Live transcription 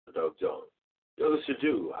Doug Jones. You're listening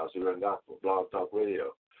to Howcee Gospel Blog Talk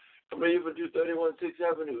Radio. Coming to you from 231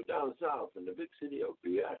 6th Avenue down south in the big city of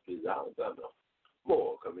Beatrice, Alabama.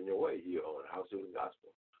 More coming your way here on Howcee Gospel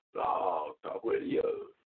Blog Talk Radio.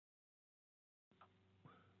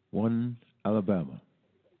 One Alabama.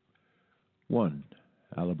 One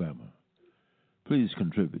Alabama. Please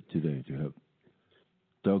contribute today to help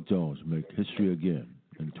Doug Jones make history again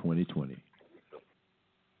in 2020.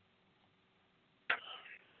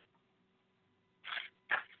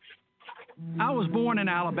 I was born in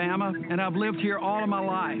Alabama, and I've lived here all of my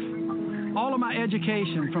life. All of my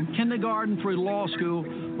education, from kindergarten through law school,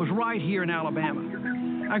 was right here in Alabama.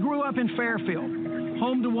 I grew up in Fairfield,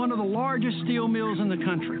 home to one of the largest steel mills in the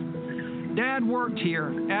country. Dad worked here,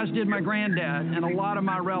 as did my granddad and a lot of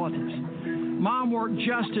my relatives. Mom worked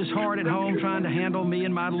just as hard at home trying to handle me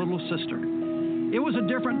and my little sister. It was a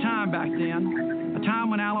different time back then, a time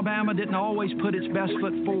when Alabama didn't always put its best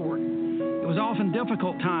foot forward. It was often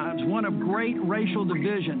difficult times, one of great racial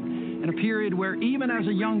division, and a period where even as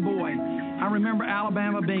a young boy, I remember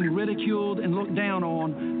Alabama being ridiculed and looked down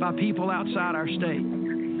on by people outside our state.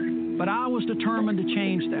 But I was determined to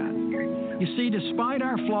change that. You see, despite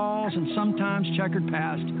our flaws and sometimes checkered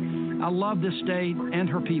past, I love this state and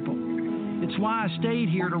her people. It's why I stayed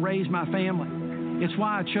here to raise my family. It's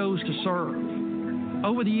why I chose to serve.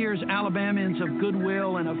 Over the years, Alabamians of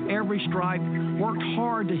goodwill and of every stripe worked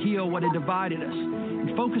hard to heal what had divided us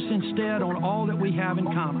and focused instead on all that we have in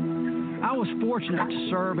common. I was fortunate to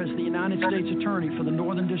serve as the United States Attorney for the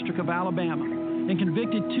Northern District of Alabama and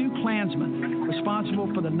convicted 2 Klansmen responsible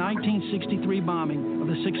for the 1963 bombing of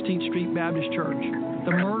the 16th Street Baptist Church,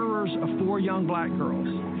 the murderers of 4 young black girls,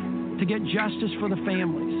 to get justice for the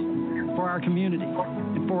families, for our community,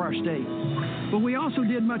 and for our state. But we also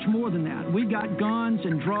did much more than that. We got guns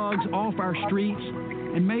and drugs off our streets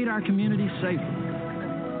and made our communities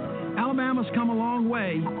safer. Alabama's come a long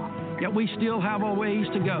way, yet we still have a ways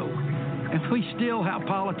to go, and we still have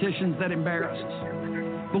politicians that embarrass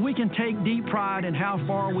us. But we can take deep pride in how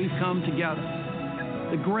far we've come together.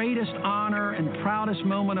 The greatest honor and proudest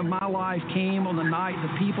moment of my life came on the night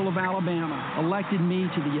the people of Alabama elected me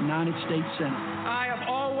to the United States Senate. I have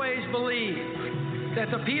always believed that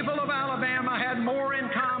the people of Alabama had more in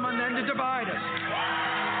common than to divide us.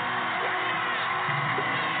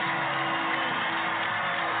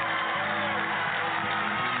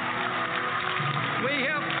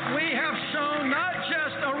 We have shown not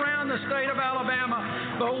just around the state of Alabama,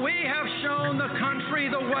 but we have shown the country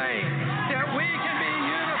the way that we can be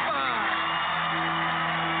unified.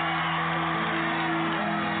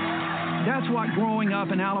 That's what growing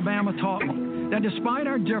up in Alabama taught me. That despite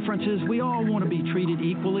our differences, we all want to be treated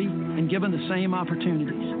equally and given the same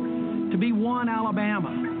opportunities. To be one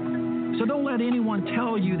Alabama. So don't let anyone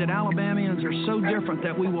tell you that Alabamians are so different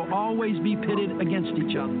that we will always be pitted against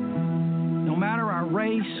each other. No matter our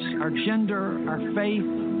race, our gender, our faith,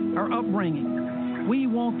 our upbringing, we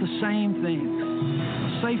want the same things.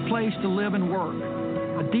 A safe place to live and work,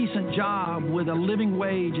 a decent job with a living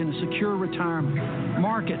wage and a secure retirement,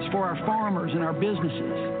 markets for our farmers and our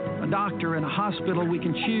businesses, a doctor and a hospital we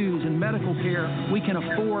can choose, and medical care we can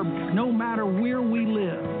afford no matter where we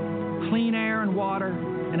live, clean air and water,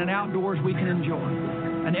 and an outdoors we can enjoy,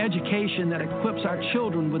 an education that equips our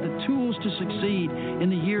children with the tools to succeed in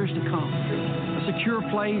the years to come, a secure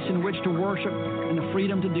place in which to worship and the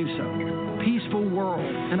freedom to do so, a peaceful world,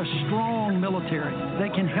 and a strong military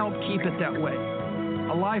that can help keep it that way,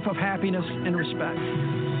 a life of happiness and respect,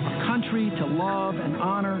 a country to love and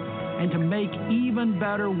honor, and to make even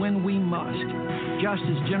better when we must, just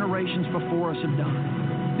as generations before us have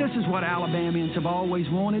done. This is what Alabamians have always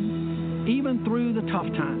wanted, even through the tough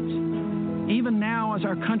times. Even now as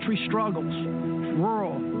our country struggles,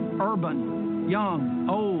 rural, urban, young,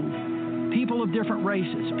 old, people of different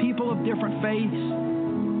races, people of different faiths,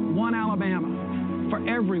 one Alabama, for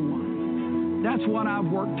everyone. That's what I've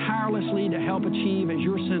worked tirelessly to help achieve as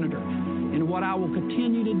your senator, and what I will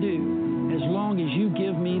continue to do as long as you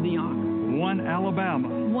give me the honor. One Alabama.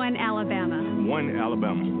 One Alabama. One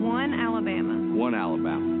Alabama. One Alabama. One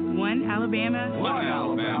Alabama. One Alabama. One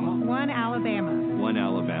Alabama. One Alabama. One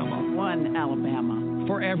Alabama. One Alabama.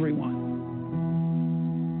 For everyone.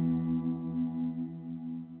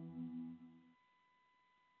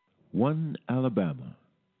 One Alabama.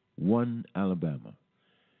 One Alabama.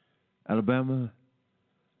 Alabama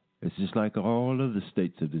is just like all of the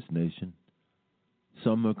states of this nation.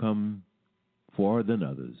 Some have come farther than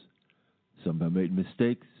others. Some have made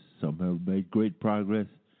mistakes. Some have made great progress.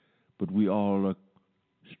 But we all are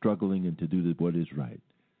struggling and to do what is right.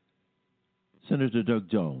 Senator Doug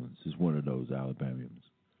Jones is one of those Alabamians,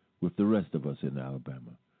 with the rest of us in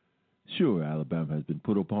Alabama. Sure, Alabama has been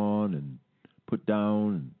put upon and put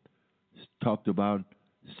down and talked about.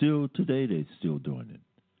 Still today, they're still doing it.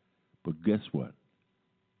 But guess what?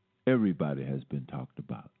 Everybody has been talked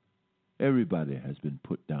about. Everybody has been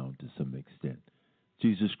put down to some extent.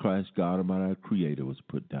 Jesus Christ, God Almighty, our Creator, was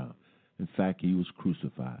put down. In fact, he was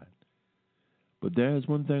crucified. But there's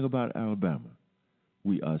one thing about Alabama.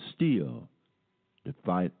 We are still,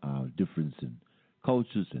 despite our difference in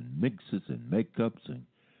cultures and mixes and makeups and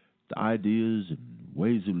the ideas and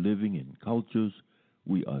ways of living and cultures,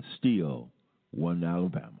 we are still one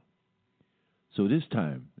Alabama. So this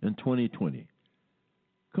time, in 2020,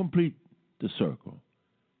 complete the circle.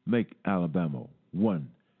 Make Alabama one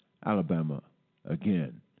Alabama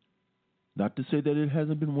again. Not to say that it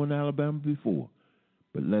hasn't been one Alabama before,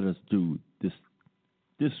 but let us do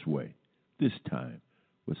this way, this time,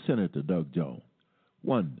 with Senator Doug Jones.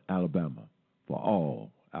 One Alabama for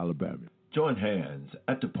all Alabama. Join hands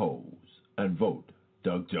at the polls and vote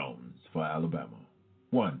Doug Jones for Alabama.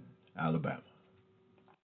 One Alabama.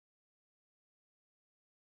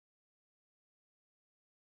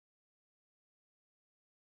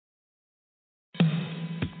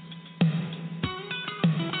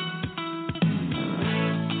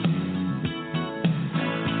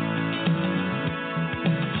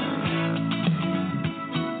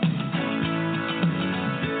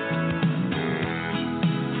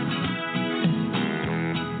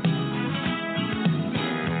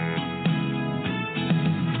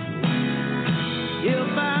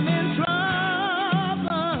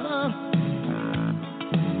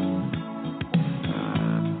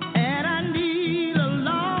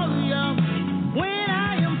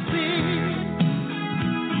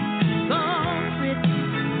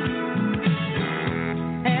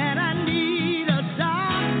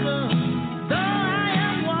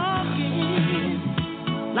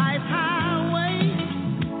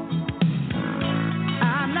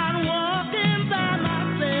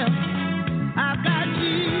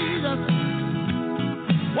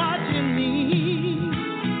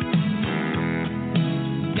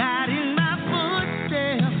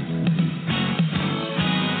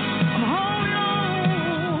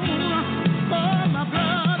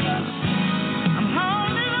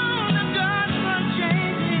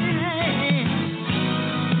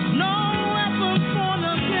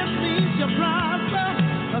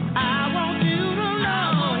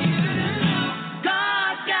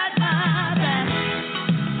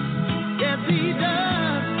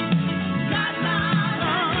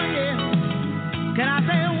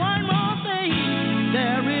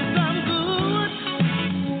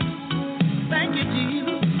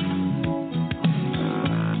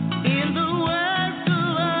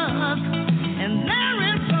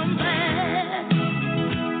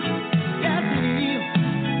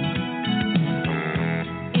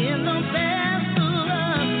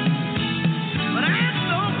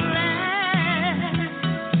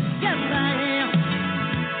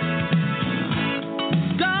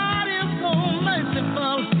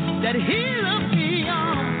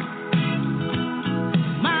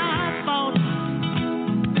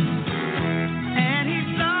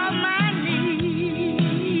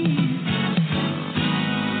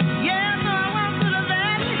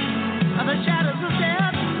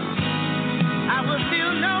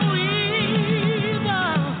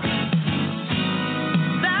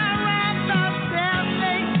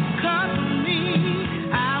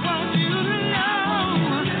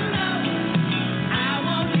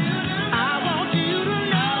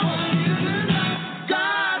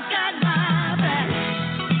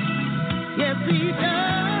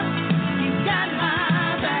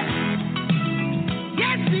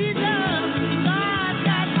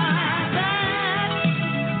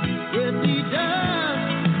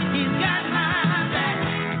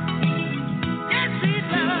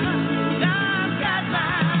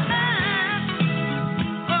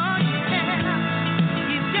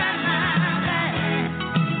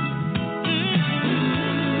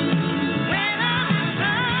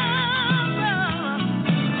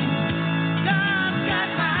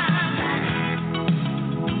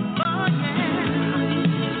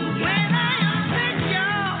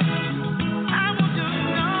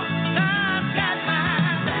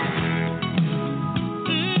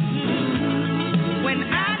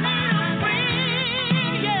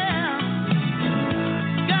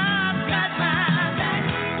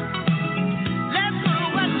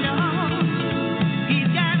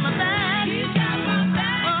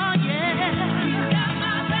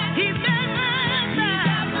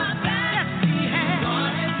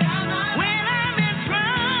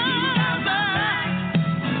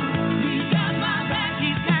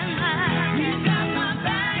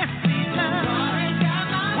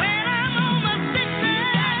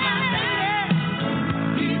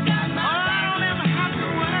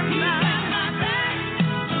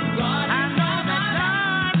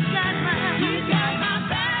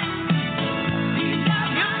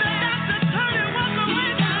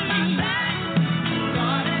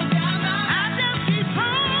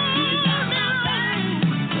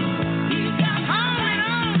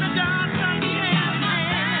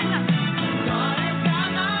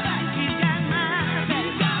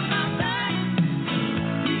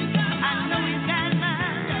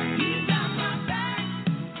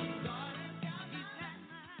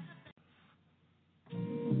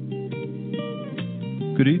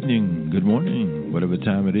 Good evening, good morning, whatever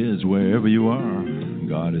time it is, wherever you are,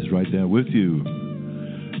 God is right there with you.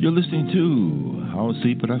 You're listening to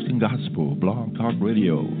Howcee Production Gospel Blog Talk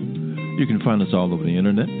Radio. You can find us all over the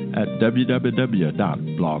internet at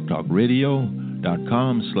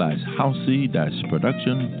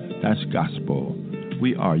www.blogtalkradio.com/Howcee-production-gospel.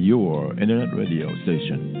 We are your internet radio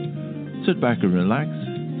station. Sit back and relax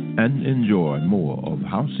and enjoy more of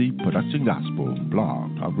Howcee Production Gospel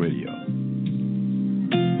Blog Talk Radio.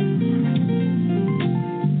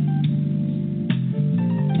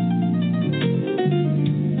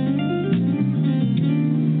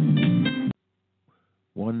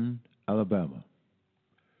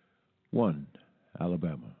 One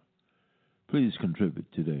Alabama. Please contribute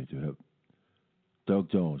today to help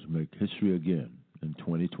Doug Jones make history again in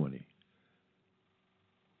 2020.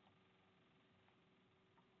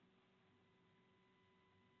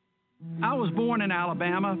 I was born in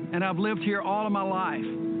Alabama, and I've lived here all of my life.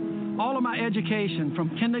 All of my education, from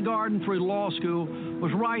kindergarten through law school,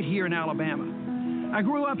 was right here in Alabama. I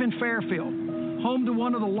grew up in Fairfield, home to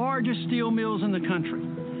one of the largest steel mills in the country.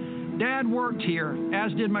 Dad worked here,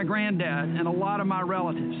 as did my granddad and a lot of my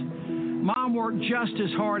relatives. Mom worked just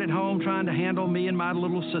as hard at home trying to handle me and my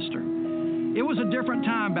little sister. It was a different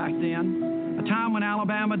time back then, a time when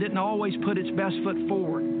Alabama didn't always put its best foot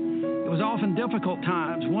forward. It was often difficult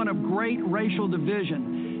times, one of great racial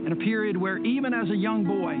division, and a period where even as a young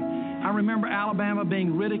boy, I remember Alabama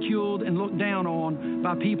being ridiculed and looked down on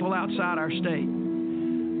by people outside our state.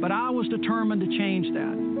 But I was determined to change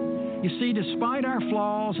that. You see, despite our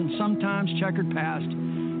flaws and sometimes checkered past,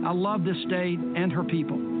 I love this state and her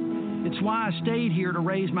people. It's why I stayed here to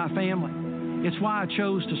raise my family. It's why I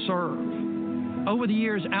chose to serve. Over the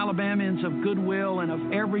years, Alabamians of goodwill and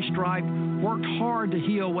of every stripe worked hard to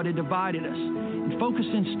heal what had divided us and focused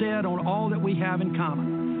instead on all that we have in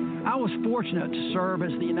common. I was fortunate to serve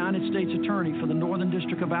as the United States Attorney for the Northern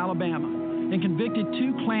District of Alabama and convicted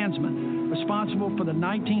 2 Klansmen responsible for the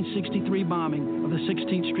 1963 bombing of the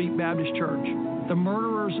 16th Street Baptist Church, the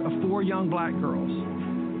murderers of 4 young black girls,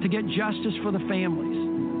 to get justice for the families,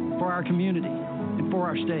 for our community, and for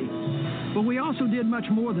our state. But we also did much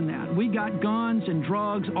more than that. We got guns and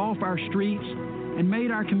drugs off our streets and made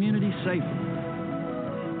our communities safer.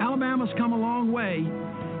 Alabama's come a long way,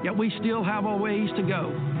 yet we still have a ways to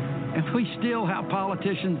go, and we still have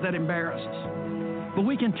politicians that embarrass us. But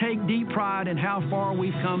we can take deep pride in how far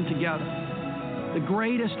we've come together. The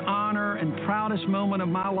greatest honor and proudest moment of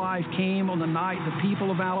my life came on the night the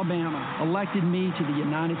people of Alabama elected me to the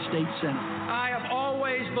United States Senate. I have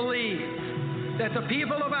always believed that the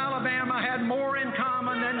people of Alabama had more in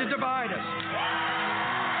common than to divide us.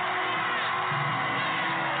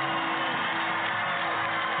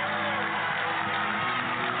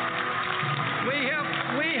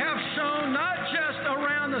 We have shown not just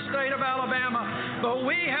around the state of Alabama, but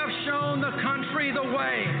we have shown the country the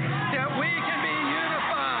way that we can be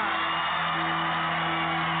unified.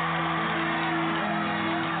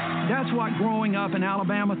 That's what growing up in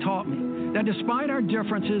Alabama taught me, that despite our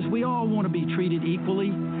differences, we all want to be treated equally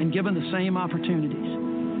and given the same opportunities,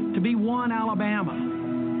 to be one Alabama.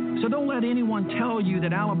 So don't let anyone tell you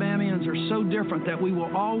that Alabamians are so different that we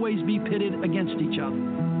will always be pitted against each other.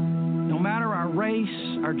 No matter our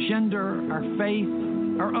race, our gender, our faith,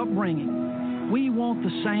 our upbringing, we want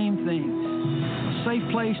the same things: a safe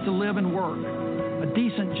place to live and work, a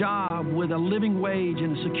decent job with a living wage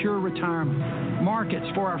and a secure retirement, markets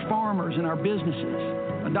for our farmers and our businesses,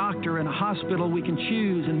 a doctor and a hospital we can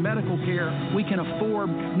choose, and medical care we can afford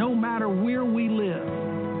no matter where we live,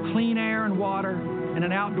 clean air and water, and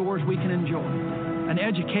an outdoors we can enjoy, an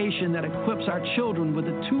education that equips our children with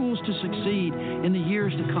the tools to succeed in the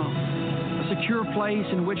years to come, a secure place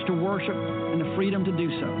in which to worship and the freedom to do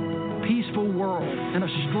so, a peaceful world, and a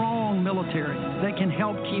strong military that can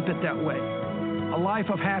help keep it that way, a life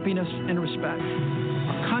of happiness and respect,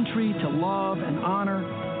 a country to love and honor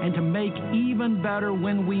and to make even better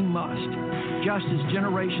when we must, just as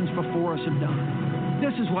generations before us have done.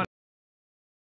 This is what